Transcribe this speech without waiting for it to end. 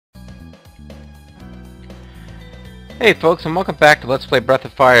Hey folks, and welcome back to Let's Play Breath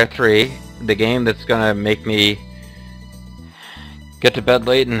of Fire 3, the game that's gonna make me get to bed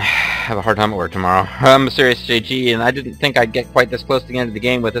late and have a hard time at work tomorrow. I'm a serious JG, and I didn't think I'd get quite this close to the end of the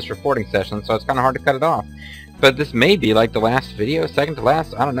game with this recording session, so it's kinda hard to cut it off. But this may be like the last video, second to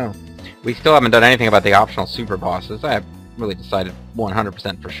last, I don't know. We still haven't done anything about the optional super bosses. I haven't really decided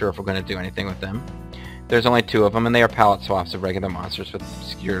 100% for sure if we're gonna do anything with them. There's only 2 of them, and they are palette swaps of regular monsters with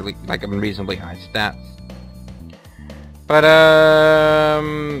obscurely, like, unreasonably high stats. But,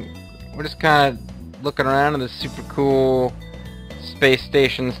 we're just kind of looking around in this super cool space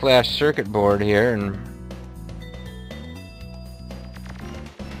station / circuit board here, and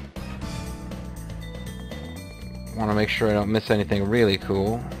want to make sure I don't miss anything really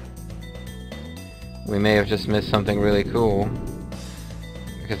cool. We may have just missed something really cool,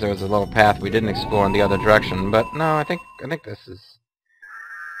 because there was a little path we didn't explore in the other direction, but no, I think this is...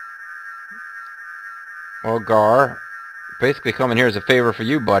 Well, Gar, basically coming here as a favor for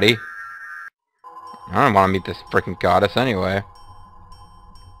you, buddy. I don't want to meet this freaking goddess anyway.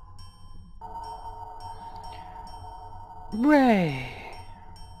 Ray,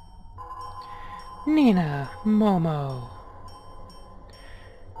 Nina, Momo,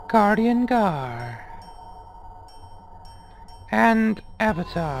 Guardian Gar, and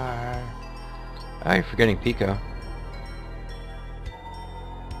Avatar. Oh, you're forgetting Peco.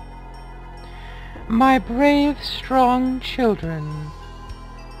 My brave, strong children,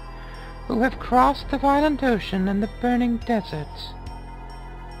 who have crossed the violent ocean and the burning desert.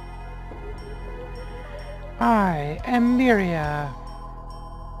 I am Myria,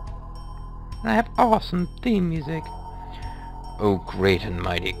 and I have awesome theme music. O great and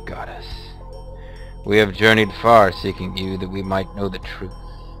mighty goddess, we have journeyed far seeking you that we might know the truth.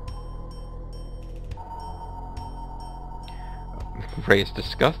 Ray is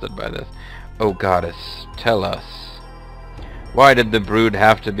disgusted by this. O goddess, tell us, why did the brood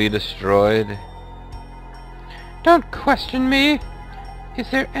have to be destroyed? Don't question me.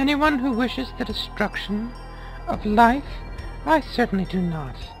 Is there anyone who wishes the destruction of life? I certainly do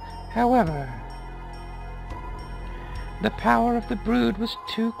not. However, the power of the brood was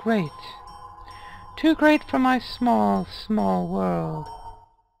too great. Too great for my small, small world,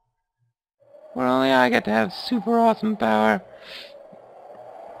 where only I get to have super awesome power.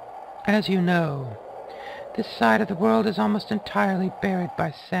 As you know, this side of the world is almost entirely buried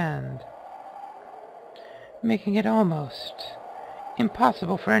by sand, making it almost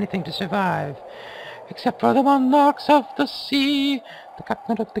impossible for anything to survive, except for the monarchs of the sea, the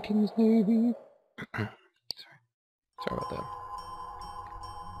captain of the king's navy. Sorry about that.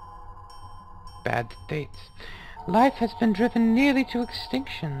 Bad states. Life has been driven nearly to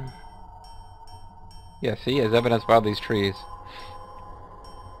extinction. Yeah, see, as evidenced by all these trees.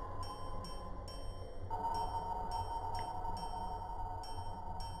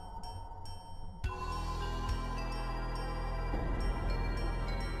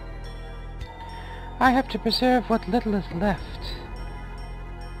 I have to preserve what little is left.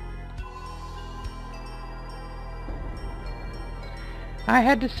 I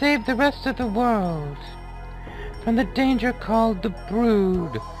had to save the rest of the world from the danger called the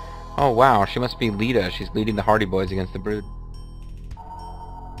brood. Oh wow, she must be Lita. She's leading the Hardy Boys against the brood.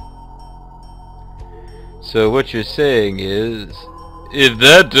 So what you're saying is, if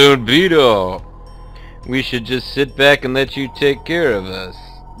that don't beat all, we should just sit back and let you take care of us.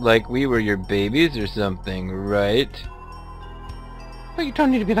 Like we were your babies or something, right? Well, you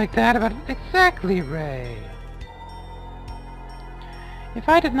don't need to be like that about it. Exactly, Ray. If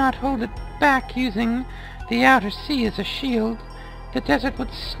I did not hold it back using the outer sea as a shield, the desert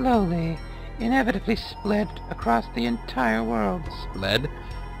would slowly, inevitably spread across the entire world.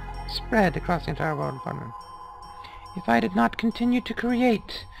 Spread across the entire world, pardon. If I did not continue to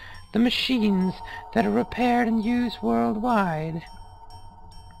create the machines that are repaired and used worldwide,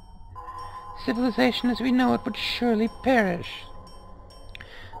 civilization as we know it would surely perish.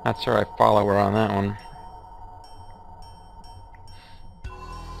 Not sure I follow her on that one.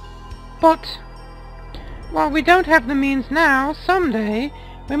 But while we don't have the means now, someday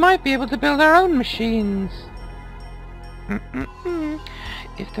we might be able to build our own machines.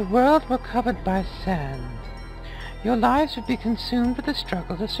 If the world were covered by sand, your lives would be consumed with the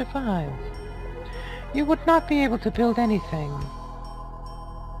struggle to survive. You would not be able to build anything.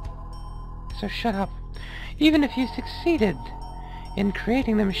 So shut up. Even if you succeeded in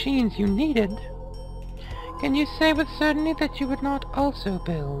creating the machines you needed, can you say with certainty that you would not also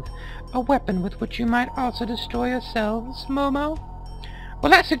build a weapon with which you might also destroy yourselves, Momo?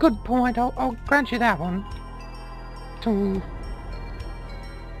 Well, that's a good point. I'll grant you that one.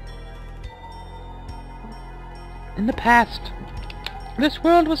 In the past, this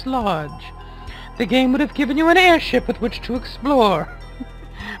world was large. The game would have given you an airship with which to explore.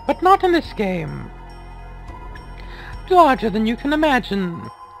 But not in this game. Larger than you can imagine.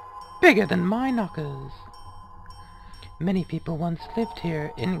 Bigger than my knockers. Many people once lived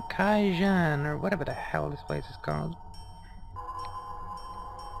here in Kaijan, or whatever the hell this place is called.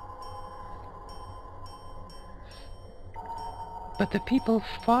 But the people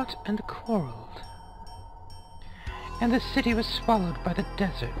fought and quarreled. And the city was swallowed by the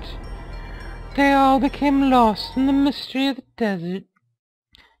desert. They all became lost in the mystery of the desert.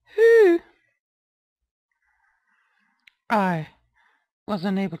 I was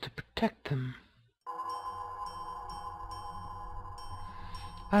unable to protect them.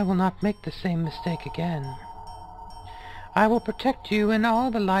 I will not make the same mistake again. I will protect you and all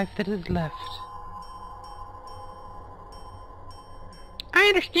the life that is left. I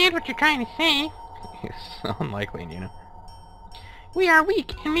understand what you're trying to say. It's unlikely, Nina. We are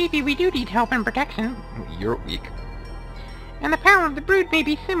weak, and maybe we do need help and protection. You're weak. And the power of the brood may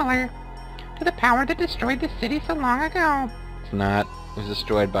be similar to the power that destroyed the city so long ago. It's not. It was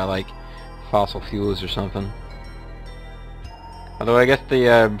destroyed by, like, fossil fuels or something. Although I guess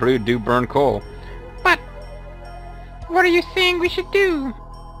the brood do burn coal. But what are you saying we should do?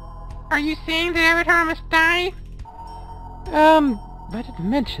 Are you saying that Avatar must die? I didn't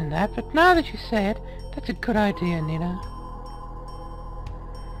mention that, but now that you say it, that's a good idea, Nina.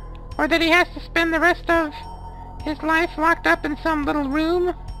 Or that he has to spend the rest of his life locked up in some little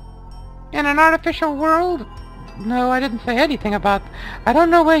room? In an artificial world? No, I didn't say anything about... I don't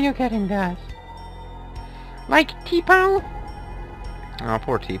know where you're getting that. Like Tipo? Oh,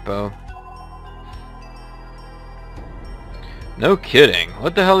 poor Tipo. No kidding.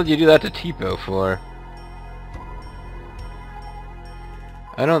 What the hell did you do that to Tipo for?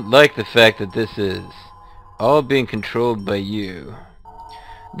 I don't like the fact that this is all being controlled by you.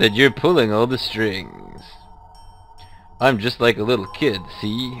 That you're pulling all the strings. I'm just like a little kid,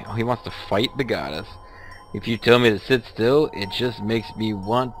 see? Oh, he wants to fight the goddess. If you tell me to sit still, it just makes me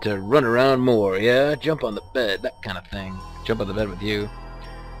want to run around more, yeah? Jump on the bed, that kind of thing. Jump on the bed with you.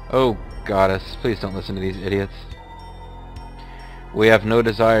 Oh, goddess, please don't listen to these idiots. We have no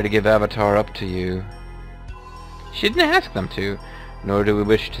desire to give Avatar up to you. She didn't ask them to, nor do we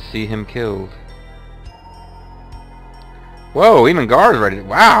wish to see him killed. Whoa, even Gar's ready to...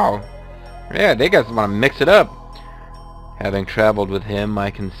 Wow! Yeah, they guys want to mix it up. Having traveled with him, I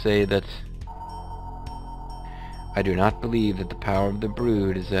can say that I do not believe that the power of the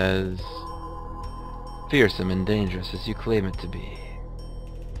brood is as fearsome and dangerous as you claim it to be.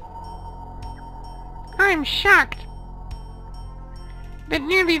 I'm shocked that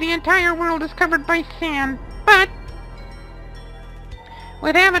nearly the entire world is covered by sand, but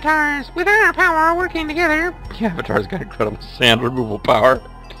with avatars, with our power working together... The Avatar's got incredible sand removal power.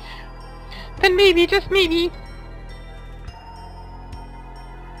 Then maybe, just maybe...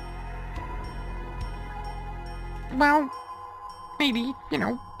 Well, maybe, you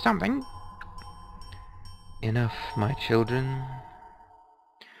know, something. Enough, my children.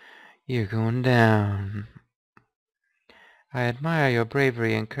 You're going down. I admire your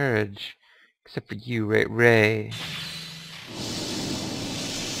bravery and courage, except for you, Ray.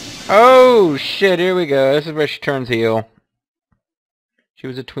 Oh, shit, here we go. This is where she turns heel. She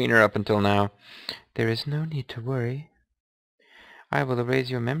was a tweener up until now. There is no need to worry. I will erase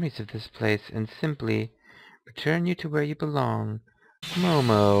your memories of this place and simply return you to where you belong.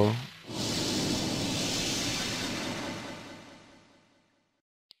 Momo.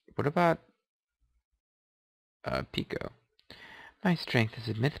 What about Peco? My strength is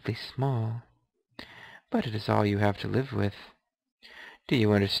admittedly small, but it is all you have to live with. Do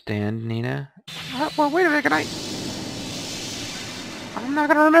you understand, Nina? Well, wait a minute, I'm not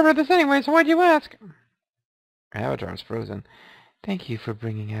gonna remember this anyway, so why'd you ask? Avatar's frozen. Thank you for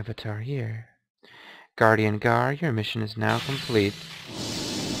bringing Avatar here. Guardian Gar, your mission is now complete.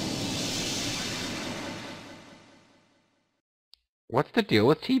 What's the deal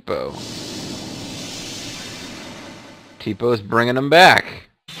with Tipo? Tipo's bringing him back.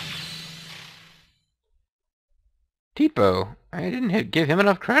 Tipo. I didn't give him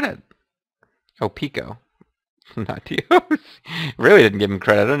enough credit. Oh, Peco. Not Tipo. Really didn't give him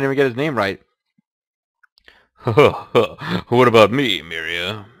credit. I didn't even get his name right. What about me,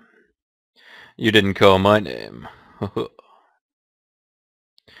 Myria? You didn't call my name.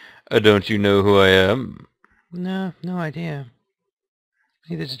 Don't you know who I am? No idea.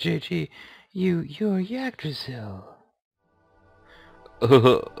 Neither does JG. You're Yggdrasil.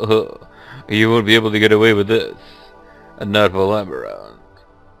 You won't be able to get away with this. And not while I'm around.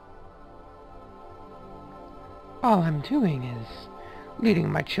 All I'm doing is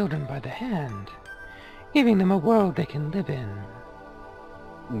leading my children by the hand, giving them a world they can live in.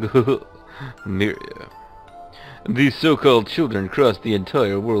 Myria. These so-called children crossed the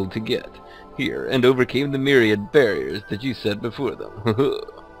entire world to get here and overcame the myriad barriers that you set before them.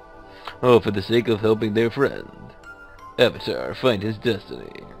 All for the sake of helping their friend, Avatar, find his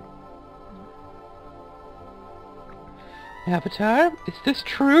destiny. Avatar, is this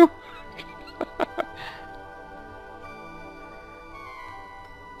true?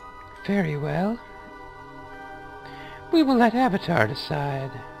 Very well. We will let Avatar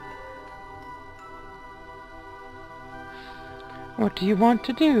decide. What do you want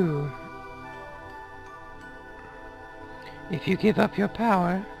to do? If you give up your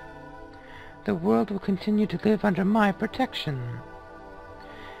power, the world will continue to live under my protection,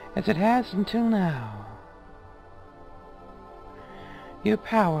 as it has until now. Your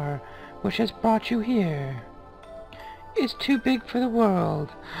power, which has brought you here, is too big for the world.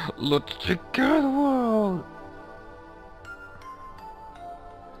 Let's take care of the world!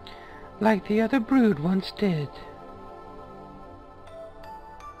 Like the other brood once did.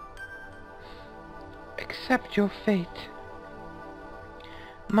 Accept your fate.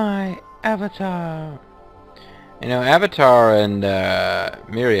 My Avatar. You know, Avatar and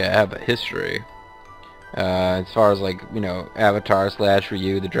Myria have a history. As far as, like, you know, Avatar /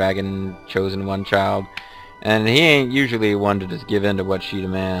 Ryu, the dragon chosen one child. And he ain't usually one to just give in to what she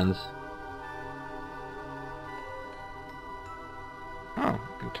demands. Oh,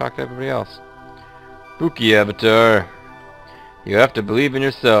 I can talk to everybody else. Spooky Avatar. You have to believe in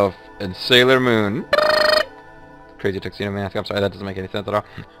yourself and Sailor Moon. Crazy tuxedo mask. I'm sorry, that doesn't make any sense at all.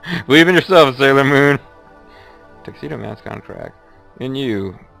 Believe in yourself, Sailor Moon. Tuxedo mask on crack. In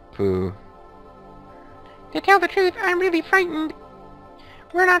you, Pooh. To tell the truth, I'm really frightened.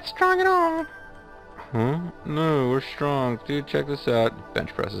 We're not strong at all. Huh? No, we're strong. Dude, check this out.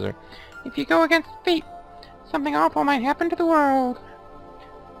 Bench presses her. If you go against fate, something awful might happen to the world.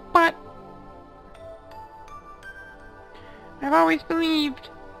 But I've always believed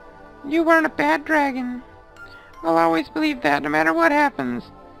you weren't a bad dragon. I'll always believe that, no matter what happens.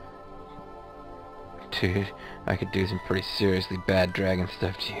 Dude, I could do some pretty seriously bad dragon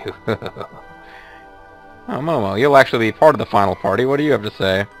stuff to you. Oh, Momo, you'll actually be part of the final party. What do you have to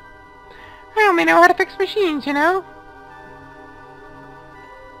say? I only know how to fix machines, you know?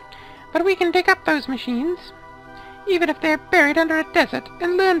 But we can dig up those machines, even if they're buried under a desert,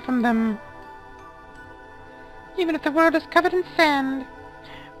 and learn from them. Even if the world is covered in sand,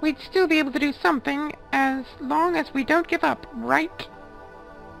 we'd still be able to do something as long as we don't give up, right?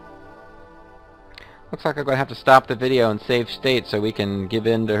 Looks like I'm going to have to stop the video and save state so we can give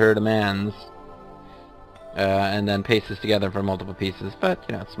in to her demands. And then paste this together for multiple pieces. But,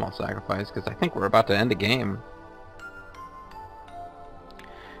 you know, it's a small sacrifice, because I think we're about to end the game.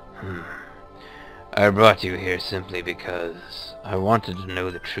 I brought you here simply because I wanted to know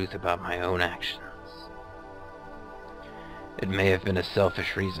the truth about my own actions. It may have been a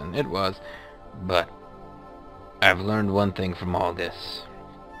selfish reason. It was. But I've learned one thing from all this.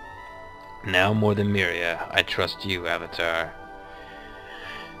 Now more than Myria, I trust you, Avatar.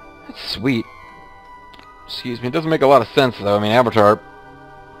 That's sweet. Excuse me, it doesn't make a lot of sense, though. I mean, Avatar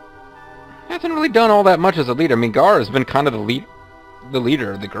hasn't really done all that much as a leader. I mean, Gar has been kind of the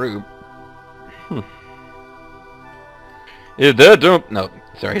leader of the group. If that don't... No,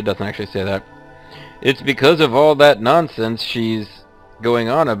 sorry, it doesn't actually say that. It's because of all that nonsense she's going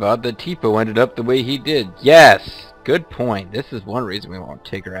on about that Tipo ended up the way he did. Yes! Good point. This is one reason we won't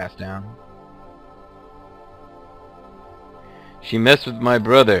take her ass down. She messed with my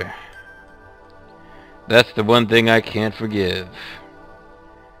brother. That's the one thing I can't forgive.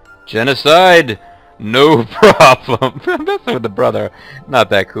 Genocide? No problem. Messing with the brother, not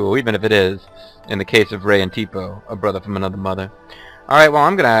that cool, even if it is. In the case of Ray and Tipo, a brother from another mother. Alright, well,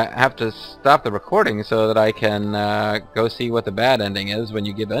 I'm gonna have to stop the recording so that I can go see what the bad ending is when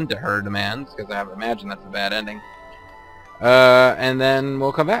you give in to her demands, because I imagine that's a bad ending. And then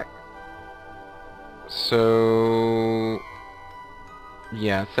we'll come back. So...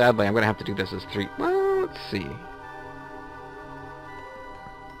 yeah, sadly, I'm gonna have to do this as 3... Well, let's see.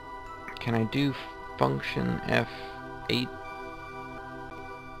 Can I do function F8?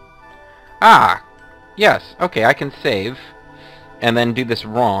 Ah! Yes, okay, I can save. And then do this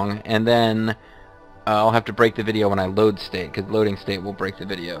wrong, and then I'll have to break the video when I load state, because loading state will break the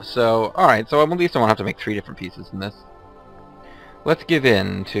video. So, alright, so at least I won't have to make 3 different pieces in this. Let's give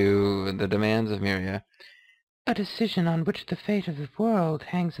in to the demands of Myria. A decision on which the fate of the world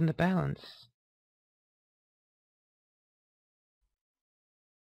hangs in the balance.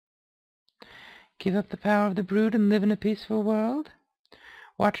 Give up the power of the brood and live in a peaceful world,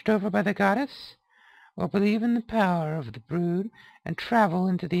 watched over by the goddess, or believe in the power of the brood and travel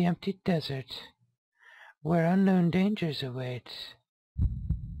into the empty desert, where unknown dangers await.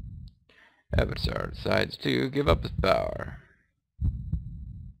 Avatar decides to give up his power.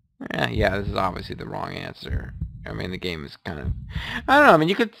 Yeah, this is obviously the wrong answer. I mean, the game is kind of... I don't know, I mean,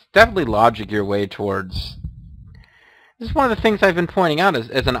 you could definitely logic your way towards... This is one of the things I've been pointing out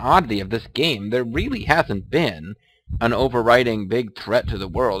as an oddity of this game. There really hasn't been an overriding big threat to the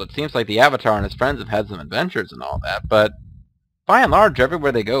world. It seems like the Avatar and his friends have had some adventures and all that, but by and large,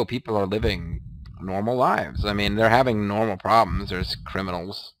 everywhere they go, people are living normal lives. I mean, they're having normal problems. There's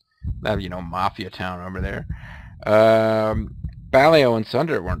criminals. That, Mafia town over there. Baleo and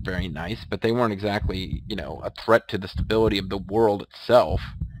Sunder weren't very nice, but they weren't exactly, a threat to the stability of the world itself.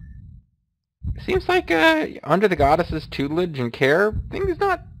 It seems like under the goddess's tutelage and care, things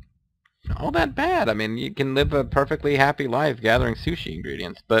not all that bad. I mean, you can live a perfectly happy life gathering sushi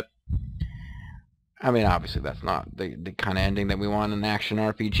ingredients, but I mean, obviously that's not the kind of ending that we want in an action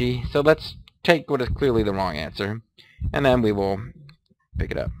RPG. So let's take what is clearly the wrong answer, and then we will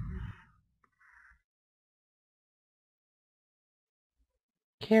pick it up.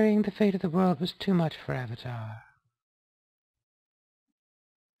 Carrying the fate of the world was too much for Avatar.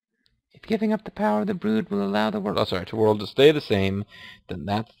 If giving up the power of the brood will allow the world to stay the same, then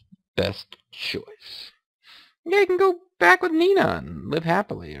that's the best choice. Yeah, you can go back with Nina and live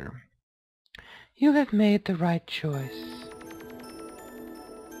happily, or... You have made the right choice.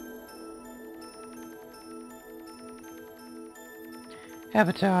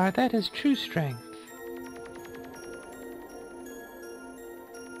 Avatar, that is true strength.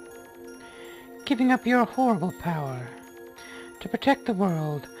 Giving up your horrible power to protect the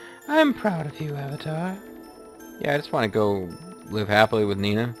world. I'm proud of you, Avatar. Yeah, I just want to go live happily with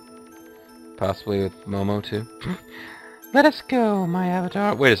Nina. Possibly with Momo, too. Let us go, my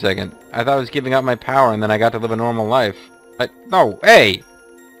Avatar. Wait a second. I thought I was giving up my power and then I got to live a normal life. No, hey!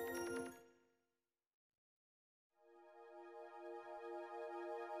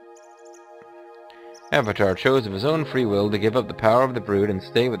 Avatar chose of his own free will to give up the power of the brood and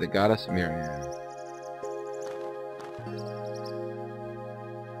stay with the goddess Myria.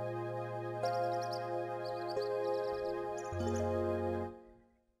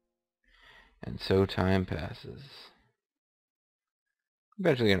 And so time passes.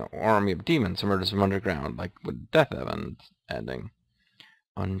 Eventually an army of demons emerges from underground, like with Death Heaven's ending.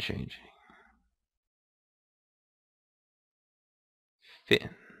 Unchanging. Finn.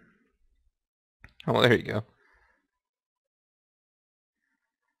 Oh, there you go.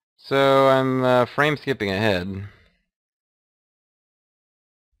 So I'm frame skipping ahead.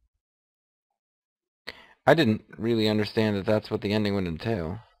 I didn't really understand that that's what the ending would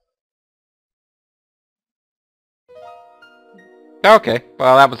entail. Okay,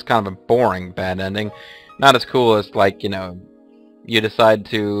 well that was kind of a boring bad ending. Not as cool as, like, you decide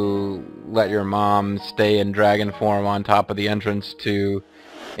to let your mom stay in dragon form on top of the entrance to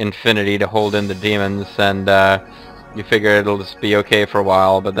infinity to hold in the demons, and you figure it'll just be okay for a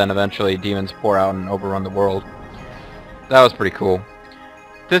while, but then eventually demons pour out and overrun the world. That was pretty cool.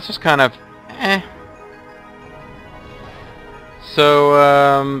 This was kind of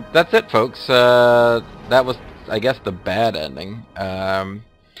So that's it, folks. That was, I guess, the bad ending.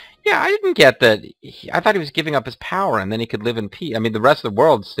 Yeah, I didn't get that. I thought he was giving up his power and then he could live in peace. I mean, the rest of the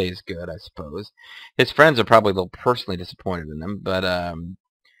world stays good, I suppose. His friends are probably a little personally disappointed in him, but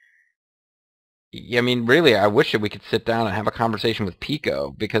yeah, I mean, really, I wish that we could sit down and have a conversation with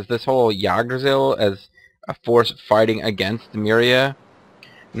Peco, because this whole Yggdrasil as a force fighting against Myria,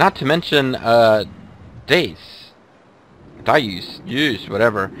 not to mention Dace,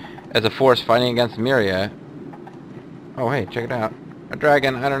 whatever, as a force fighting against Myria. Oh, hey, check it out. A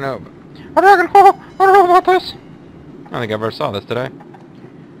dragon, I don't know. A dragon! Oh, I don't know about this! I don't think I ever saw this, did I?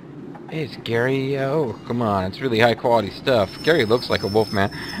 Hey, it's Gary. Oh, come on, it's really high quality stuff. Gary looks like a wolf man.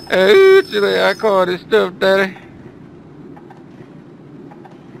 Hey, it's really high quality stuff, Daddy.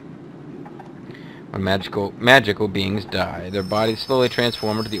 When magical beings die, their bodies slowly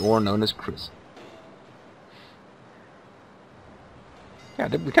transform into the ore known as crystal. Yeah,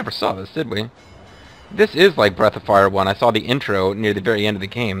 we never saw this, did we? This is like Breath of Fire 1. I saw the intro near the very end of the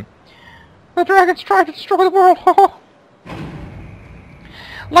game. The dragons tried to destroy the world.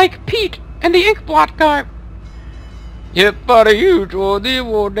 Like Pete and the Inkblot guy. Yep, but a huge one,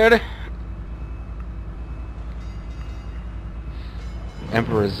 Daddy.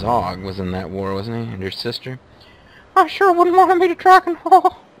 Emperor Zog was in that war, wasn't he? And your sister? I sure wouldn't want to meet a dragon.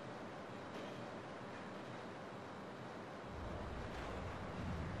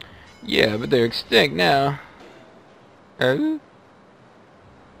 Yeah, but they're extinct now. Oh?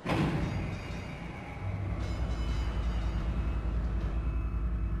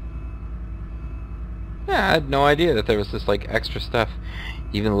 Yeah, I had no idea that there was this, like, extra stuff.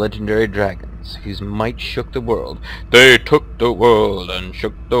 Even legendary dragons, whose might shook the world. They took the world and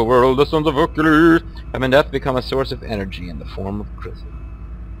shook the world, the sons of Hercules, have in death become a source of energy in the form of crystal.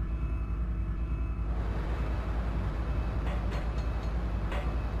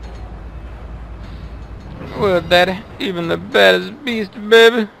 Well, Daddy, even the baddest beast,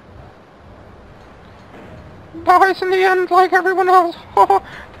 baby, dies in the end like everyone else.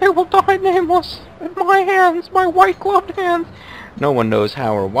 They will die nameless in my hands, my white-gloved hands. No one knows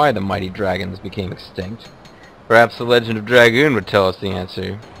how or why the mighty dragons became extinct. Perhaps the legend of Dragoon would tell us the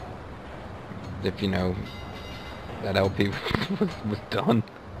answer. If, you know, that LP was done.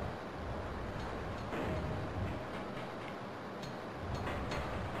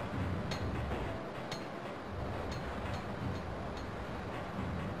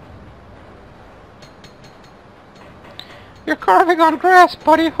 You're carving on grass,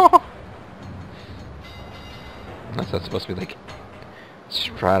 buddy. Unless that's supposed to be like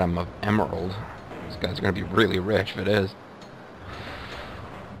stratum of emerald. These guys are gonna be really rich if it is.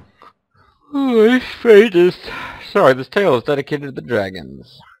 Oh, this fate is... Sorry, this tale is dedicated to the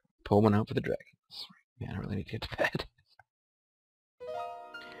dragons. Pull one out for the dragons. Man, I really need to get to bed.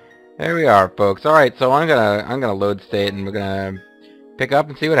 There we are, folks. Alright, so I'm gonna load state and we're gonna pick up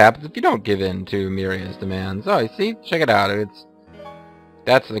and see what happens if you don't give in to Myria's demands. Oh, you see? Check it out.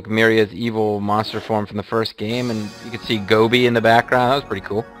 That's like Myria's evil monster form from the first game, and you can see Gobi in the background. That was pretty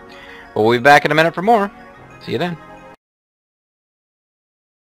cool. But we'll be back in a minute for more. See you then.